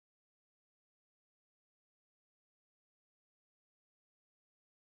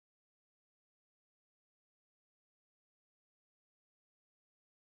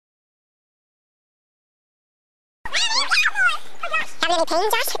Having any pain,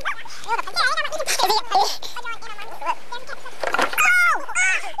 Josh?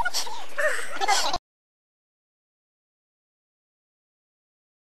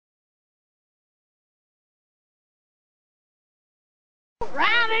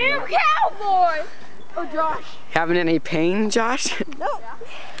 Round here, cowboy! Oh, Josh. Having any pain, Josh? No.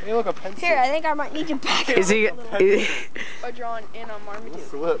 Hey, look, a pencil. Here, I think I might need you back. Is he? Or drawn in on Marmaduke.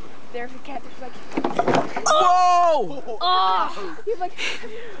 Slip. There's a cat that's like, Whoa! oh! He's like,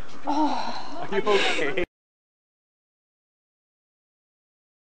 Are you okay?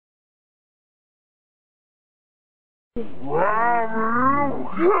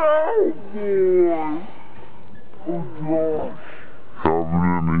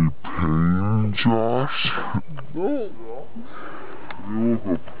 Having any pain, Josh? No. You look a pencil.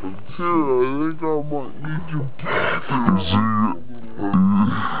 I think I might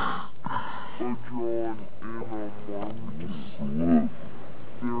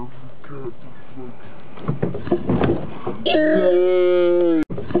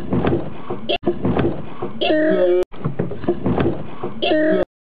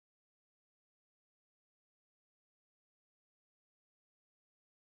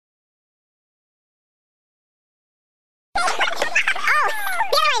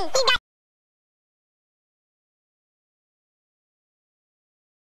need you back. Is he? I'm drawing in on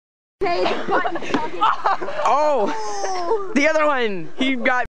Marmaduke. There's a cat that's like... Oh! The other one! He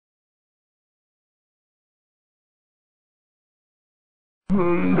got... Oh!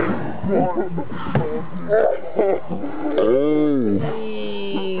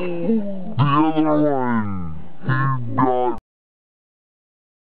 The other one! He got...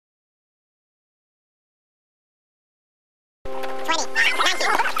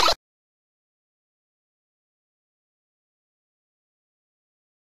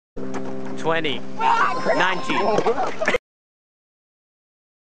 20. 19.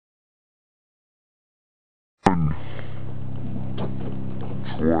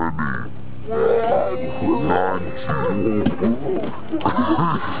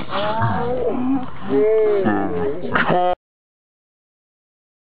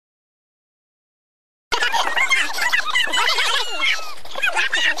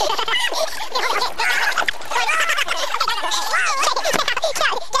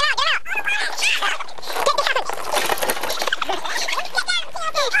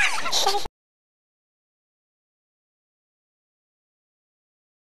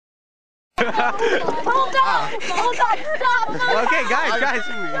 hold on, stop. Okay, guys.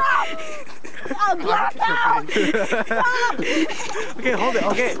 I'll black out. Okay, hold it.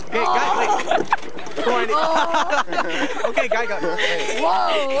 Okay, guys, wait. 20. Okay, guys.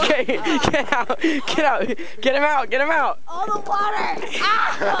 Whoa. Okay, get him out. All the water.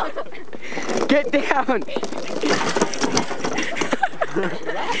 Ow. Get down.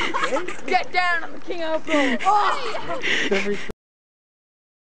 Get down, I'm the king of the oh.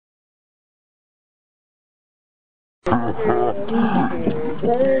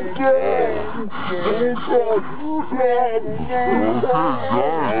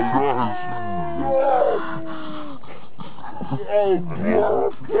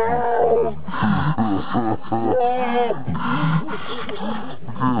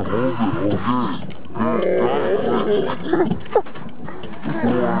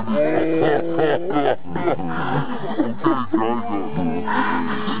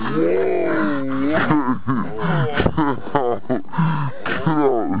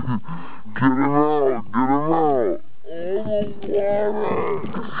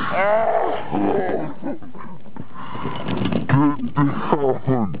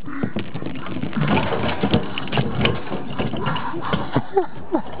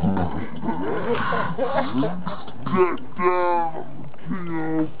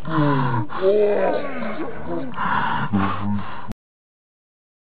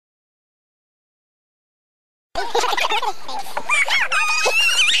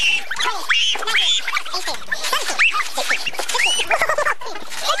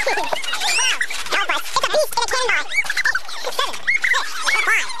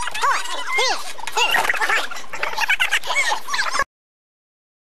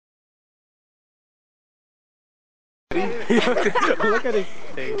 Look at his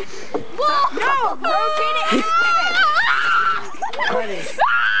face. Whoa! No! Rotate it! 20,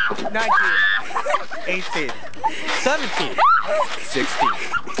 19, 18, 17, 16,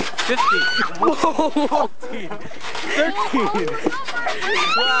 15, 14, 13,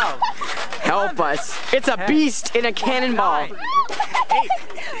 12. Help us. It's a beast in a cannonball. 8,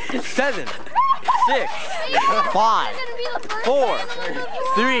 7, 6, 5, 4,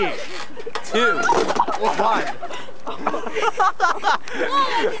 3, 2, 1.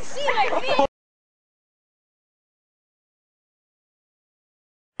 I can see my feet.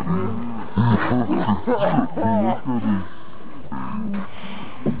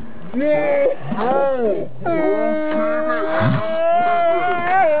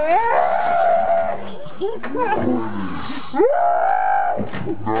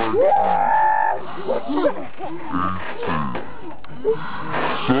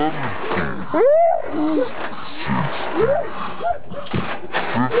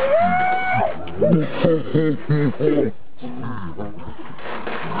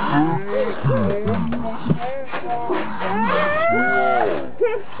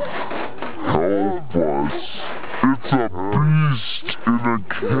 Help us. It's a beast in a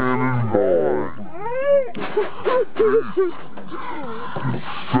cannonball. 7, 6,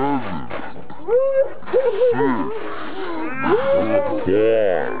 5, 4, 3, 2,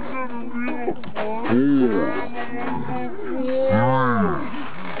 1.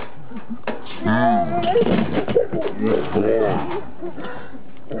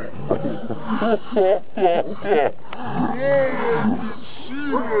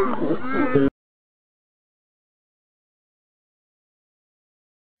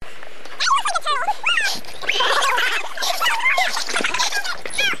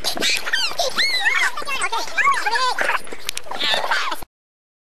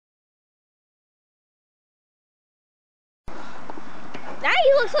 Now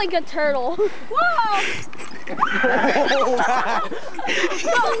he looks like a turtle. Whoa! Ow!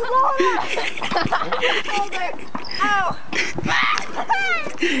 Slow it!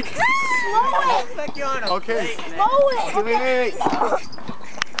 Okay. Slow it! Wait.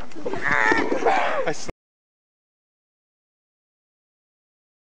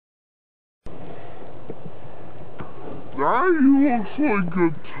 Now he looks like a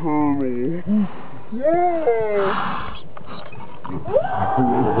turtle. Whoa!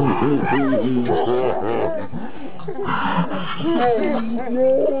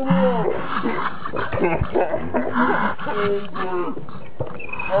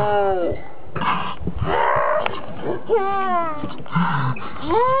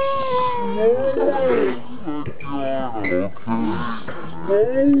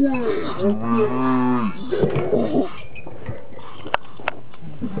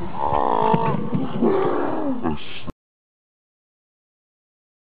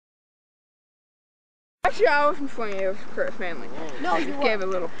 Actually, I wasn't swinging, it was Chris Manley. No, you Gave a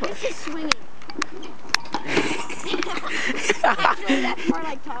little push. This is swinging. Actually, that's more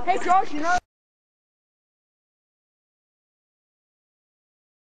like top. Hey, Josh, you know.